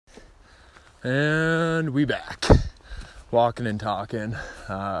And we back, walking and talking,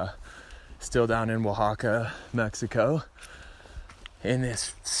 still down in Oaxaca, Mexico, in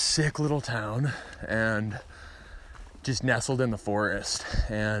this sick little town, and just nestled in the forest.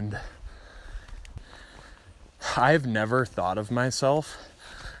 And I've never thought of myself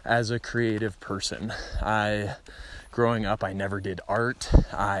as a creative person. Growing up, I never did art.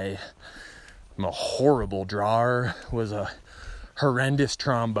 I'm a horrible drawer, was a horrendous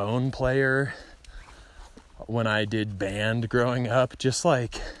trombone player when I did band growing up. Just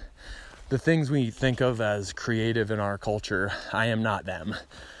like the things we think of as creative in our culture, I am not them,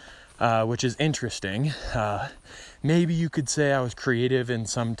 which is interesting. Maybe you could say I was creative in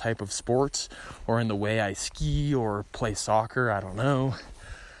some type of sports or in the way I ski or play soccer. I don't know.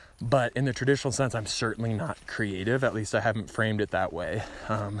 But in the traditional sense, I'm certainly not creative. At least I haven't framed it that way.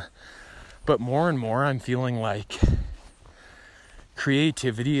 But more and more, I'm feeling like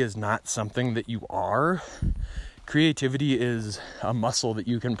creativity is not something that you are. Creativity is a muscle that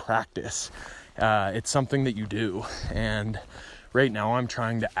you can practice. It's something that you do. And right now I'm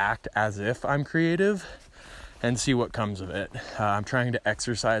trying to act as if I'm creative and see what comes of it. I'm trying to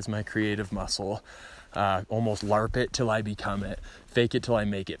exercise my creative muscle. Almost LARP it till I become it. Fake it till I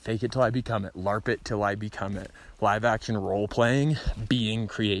make it. Fake it till I become it. LARP it till I become it. Live action role playing, being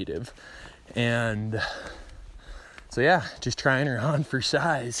creative. And so yeah, just trying her on for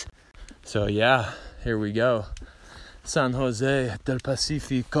size. So yeah, here we go. San Jose del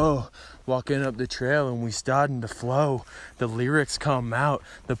Pacifico, walking up the trail and we starting to flow. The lyrics come out,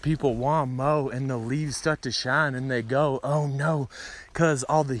 the people want mo, and the leaves start to shine and they go, oh no, cause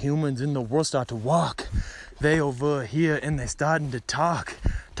all the humans in the world start to walk. They over here and they starting to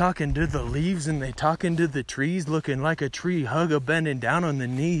talking to the leaves and they talking to the trees, looking like a tree hugger bending down on the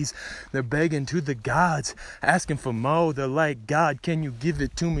knees. They're begging to the gods, asking for more. They're like, God, can you give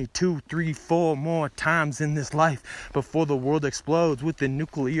it to me 2, 3, 4 more times in this life before the world explodes with the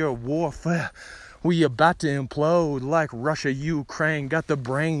nuclear warfare? We about to implode like Russia, Ukraine. Got the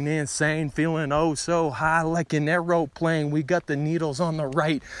brain insane, feeling oh so high like an aeroplane. We got the needles on the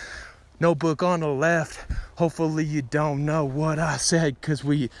right, notebook on the left. Hopefully you don't know what I said, cause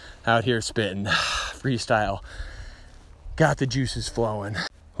we out here spitting freestyle. Got the juices flowing,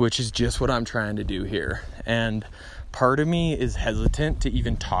 which is just what I'm trying to do here. And part of me is hesitant to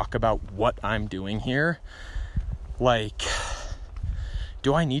even talk about what I'm doing here. Like,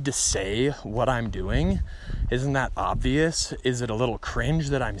 do I need to say what I'm doing? Isn't that obvious? Is it a little cringe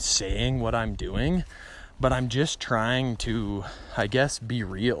that I'm saying what I'm doing? But I'm just trying to, I guess, be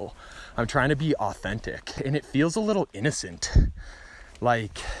real. I'm trying to be authentic, and it feels a little innocent.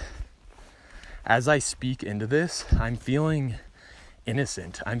 Like, as I speak into this, I'm feeling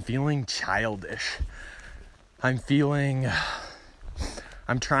innocent. I'm feeling childish. I'm trying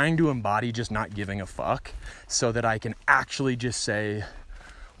to embody just not giving a fuck so that I can actually just say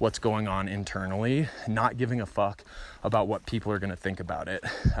what's going on internally, not giving a fuck about what people are going to think about it,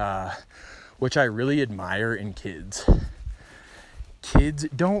 which I really admire in kids. Kids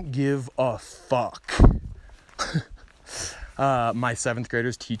don't give a fuck. My 7th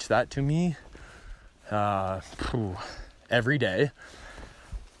graders teach that to me every day.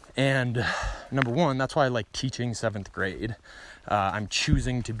 And number one, that's why I like teaching 7th grade. I'm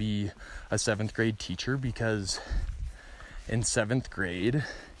choosing to be a 7th grade teacher because in 7th grade,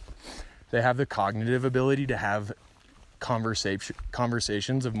 they have the cognitive ability to have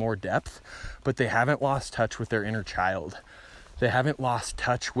conversations of more depth, but they haven't lost touch with their inner child. They haven't lost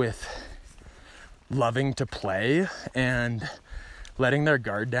touch with loving to play and letting their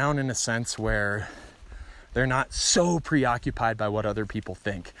guard down in a sense where they're not so preoccupied by what other people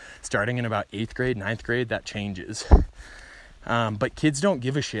think. Starting in about 8th grade, 9th grade, that changes. But kids don't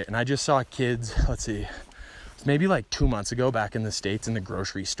give a shit. And I just saw kids, maybe like 2 months ago back in the States in the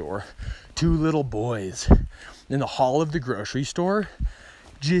grocery store. 2 little boys in the hall of the grocery store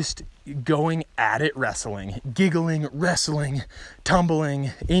just going at it, wrestling, giggling, wrestling, tumbling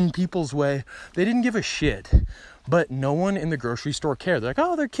in people's way. They didn't give a shit, but no one in the grocery store cared. They're like,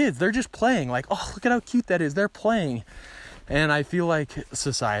 oh, they're kids. They're just playing. Like, oh, look at how cute that is. They're playing. And I feel like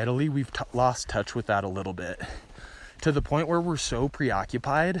societally, we've lost touch with that a little bit to the point where we're so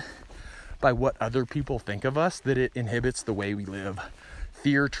preoccupied by what other people think of us that it inhibits the way we live.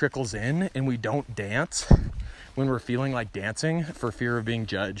 Fear trickles in and we don't dance when we're feeling like dancing for fear of being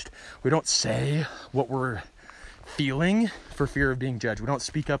judged. We don't say what we're feeling for fear of being judged. We don't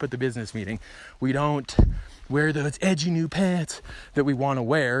speak up at the business meeting. We don't wear those edgy new pants that we want to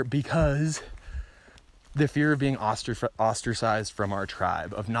wear because the fear of being ostracized from our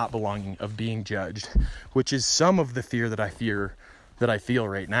tribe, of not belonging, of being judged, which is some of the fear that I fear that I feel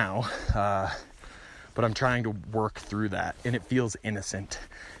right now. But I'm trying to work through that, and it feels innocent.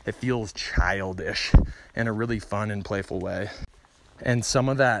 It feels childish in a really fun and playful way. And some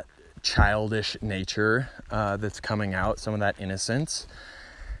of that childish nature that's coming out, some of that innocence,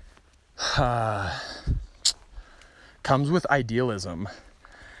 comes with idealism.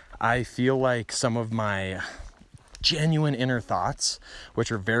 I feel like some of my genuine inner thoughts,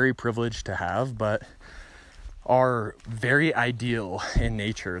 which are very privileged to have, but are very ideal in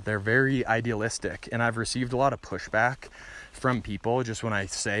nature. They're very idealistic, and I've received a lot of pushback from people just when I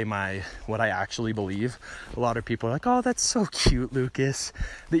say what I actually believe. A lot of people are like, "Oh, that's so cute, Lucas,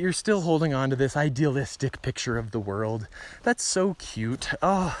 that you're still holding on to this idealistic picture of the world. That's so cute.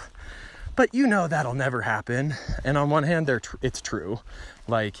 Oh, but you know that'll never happen." And on one hand, it's true.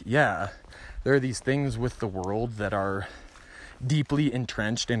 Like, yeah, there are these things with the world that are deeply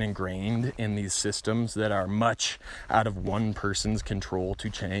entrenched and ingrained in these systems that are much out of one person's control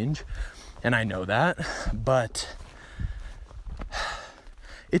to change. And I know that, but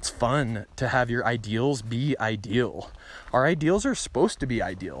it's fun to have your ideals be ideal. Our ideals are supposed to be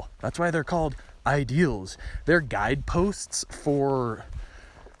ideal. That's why they're called ideals. They're guideposts for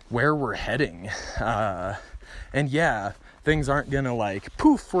where we're heading. And yeah, things aren't gonna like,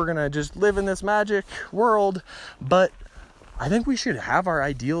 poof, we're gonna just live in this magic world, but I think we should have our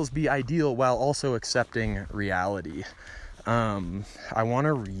ideals be ideal while also accepting reality. I want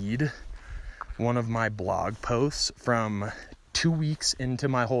to read one of my blog posts from 2 weeks into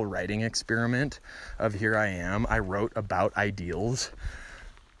my whole writing experiment of Here I Am. I wrote about ideals,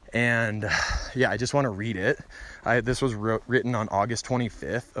 and yeah, I just want to read it. This was written on August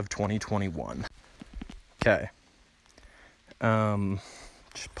 25th of 2021. Okay.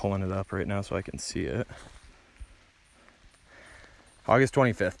 Just pulling it up right now so I can see it. August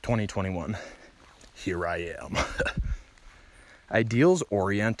 25th, 2021. Here I am. Ideals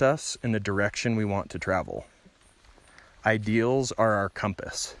orient us in the direction we want to travel. Ideals are our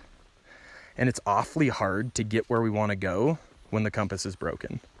compass. And it's awfully hard to get where we want to go when the compass is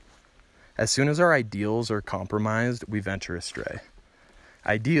broken. As soon as our ideals are compromised, we venture astray.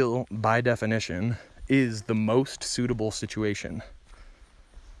 Ideal, by definition, is the most suitable situation.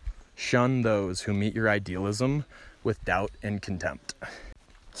 Shun those who meet your idealism with doubt and contempt.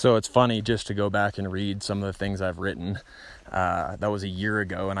 So it's funny just to go back and read some of the things I've written. That was a year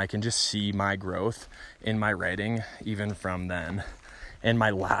ago, and I can just see my growth in my writing even from then. And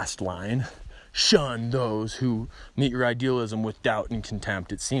my last line, shun those who meet your idealism with doubt and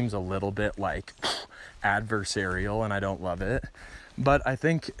contempt. It seems a little bit like adversarial, and I don't love it. But I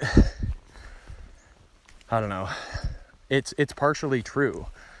think, I don't know, it's partially true.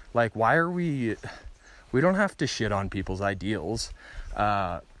 Like, why are we don't have to shit on people's ideals.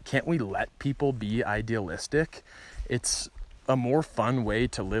 Can't we let people be idealistic? It's a more fun way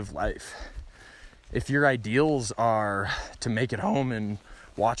to live life. If your ideals are to make it home and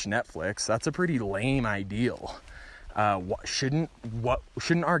watch Netflix, that's a pretty lame ideal. Shouldn't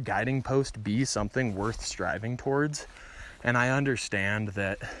our guiding post be something worth striving towards? And I understand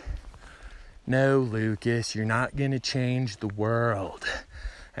that, no, Lucas, you're not going to change the world.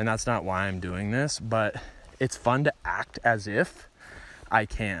 And that's not why I'm doing this, but it's fun to act as if I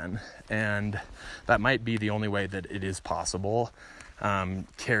can. And that might be the only way that it is possible.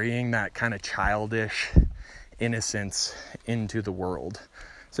 Carrying that kind of childish innocence into the world.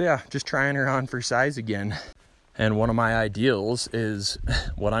 So yeah, just trying her on for size again. And one of my ideals is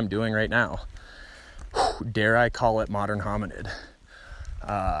what I'm doing right now. Dare I call it modern hominid?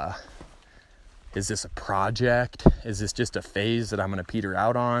 Is this a project? Is this just a phase that I'm going to peter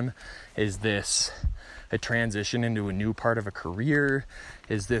out on? Is this a transition into a new part of a career?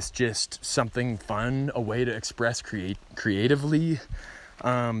 Is this just something fun, a way to express creatively?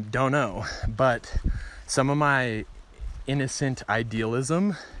 Don't know. But some of my innocent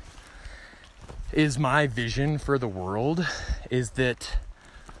idealism is my vision for the world is that,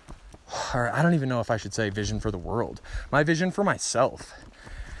 or I don't even know if I should say vision for the world. My vision for myself.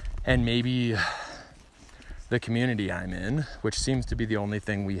 And maybe the community I'm in, which seems to be the only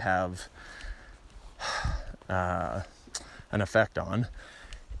thing we have an effect on,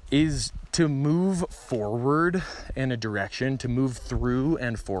 is to move forward in a direction, to move through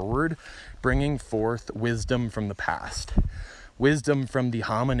and forward, bringing forth wisdom from the past, wisdom from the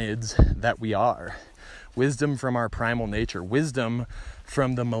hominids that we are, wisdom from our primal nature, wisdom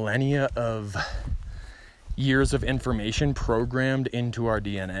from the millennia of years of information programmed into our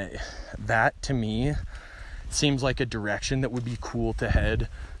DNA. That, to me, seems like a direction that would be cool to head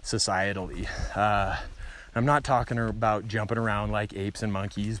societally. I'm not talking about jumping around like apes and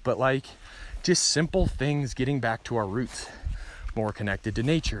monkeys, but like just simple things, getting back to our roots. more connected to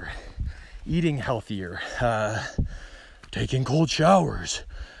nature, eating healthier, taking cold showers,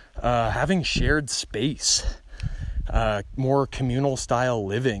 having shared space, more communal style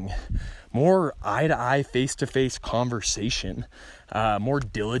living, more eye-to-eye, face-to-face conversation, more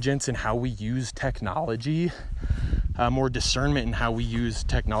diligence in how we use technology, more discernment in how we use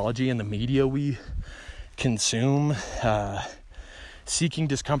technology and the media we consume, seeking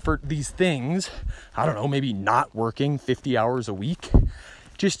discomfort, these things, I don't know, maybe not working 50 hours a week,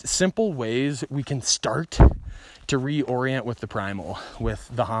 just simple ways we can start to reorient with the primal, with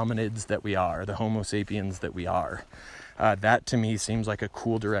the hominids that we are, the Homo sapiens that we are. That to me seems like a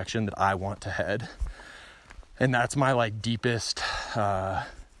cool direction that I want to head. And that's my like deepest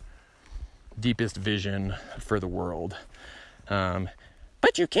vision for the world.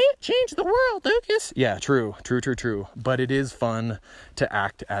 But you can't change the world, Lucas. Yeah, true. But it is fun to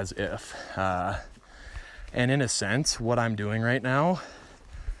act as if. And in a sense, what I'm doing right now,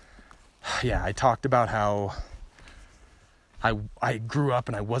 yeah, I talked about how I grew up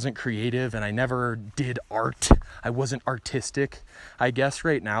and I wasn't creative and I never did art. I wasn't artistic. I guess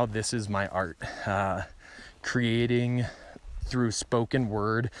right now this is my art. Creating through spoken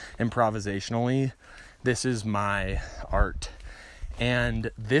word, improvisationally, this is my art. And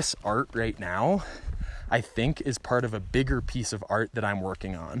this art right now, I think, is part of a bigger piece of art that I'm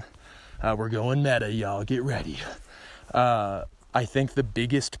working on. We're going meta, y'all. Get ready. I think the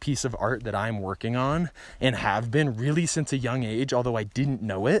biggest piece of art that I'm working on, and have been really since a young age, although I didn't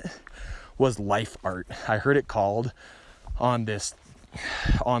know it, was life art. I heard it called on this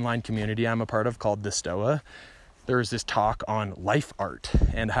online community I'm a part of called The Stoa. There was this talk on life art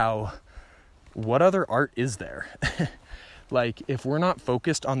and how, what other art is there? Like, if we're not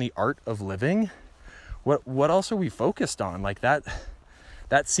focused on the art of living, what else are we focused on? Like that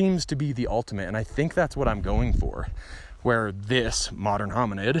seems to be the ultimate. And I think that's what I'm going for, where this modern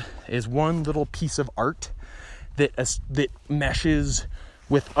hominid is one little piece of art that meshes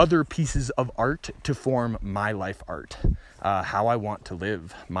with other pieces of art to form my life art, how I want to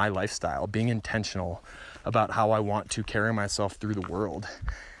live, my lifestyle, being intentional about how I want to carry myself through the world.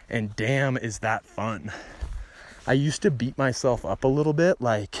 And damn, is that fun. I used to beat myself up a little bit,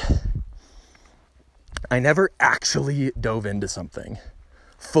 like I never actually dove into something,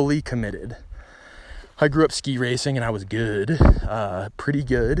 fully committed. I grew up ski racing and I was good, pretty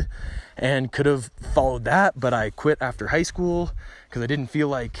good, and could have followed that, but I quit after high school because I didn't feel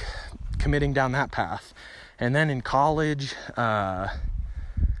like committing down that path. And then in college, I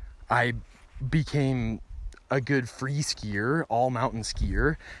became a good free skier, all mountain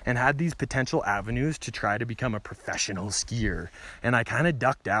skier, and had these potential avenues to try to become a professional skier. And I kind of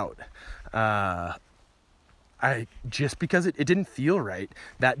ducked out. Just because it didn't feel right.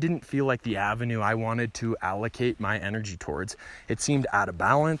 That didn't feel like the avenue I wanted to allocate my energy towards. It seemed out of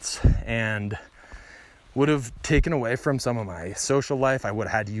balance and would have taken away from some of my social life. I would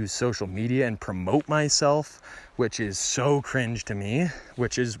have had to use social media and promote myself, which is so cringe to me,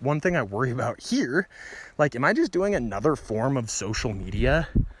 which is one thing I worry about here. Like, am I just doing another form of social media?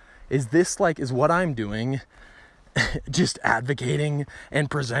 Is what I'm doing just advocating and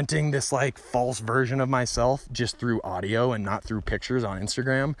presenting this like false version of myself just through audio and not through pictures on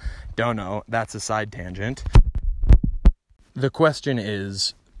Instagram? Don't know. That's a side tangent. The question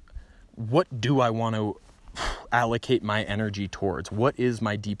is, what do I want to allocate my energy towards? What is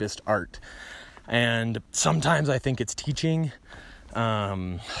my deepest art? And sometimes I think it's teaching,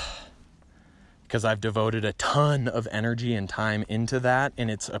 because I've devoted a ton of energy and time into that, and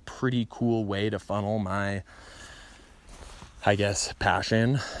it's a pretty cool way to funnel my, I guess,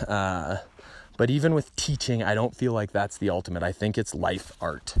 passion. But even with teaching, I don't feel like that's the ultimate. I think it's life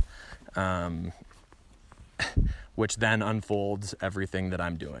art, which then unfolds everything that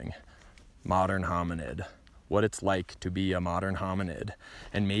I'm doing. Modern hominid, what it's like to be a modern hominid.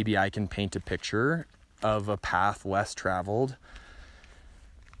 And maybe I can paint a picture of a path less traveled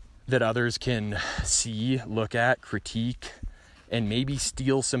that others can see, look at, critique, and maybe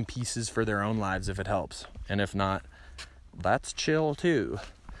steal some pieces for their own lives if it helps. And if not, that's chill too.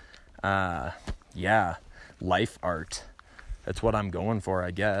 Yeah, life art. That's what I'm going for,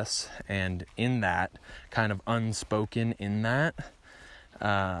 I guess. And in that, kind of unspoken in that,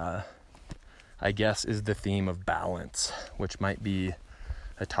 I guess, is the theme of balance, which might be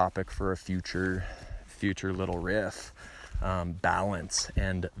a topic for a future little riff. Balance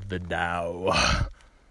and the Tao.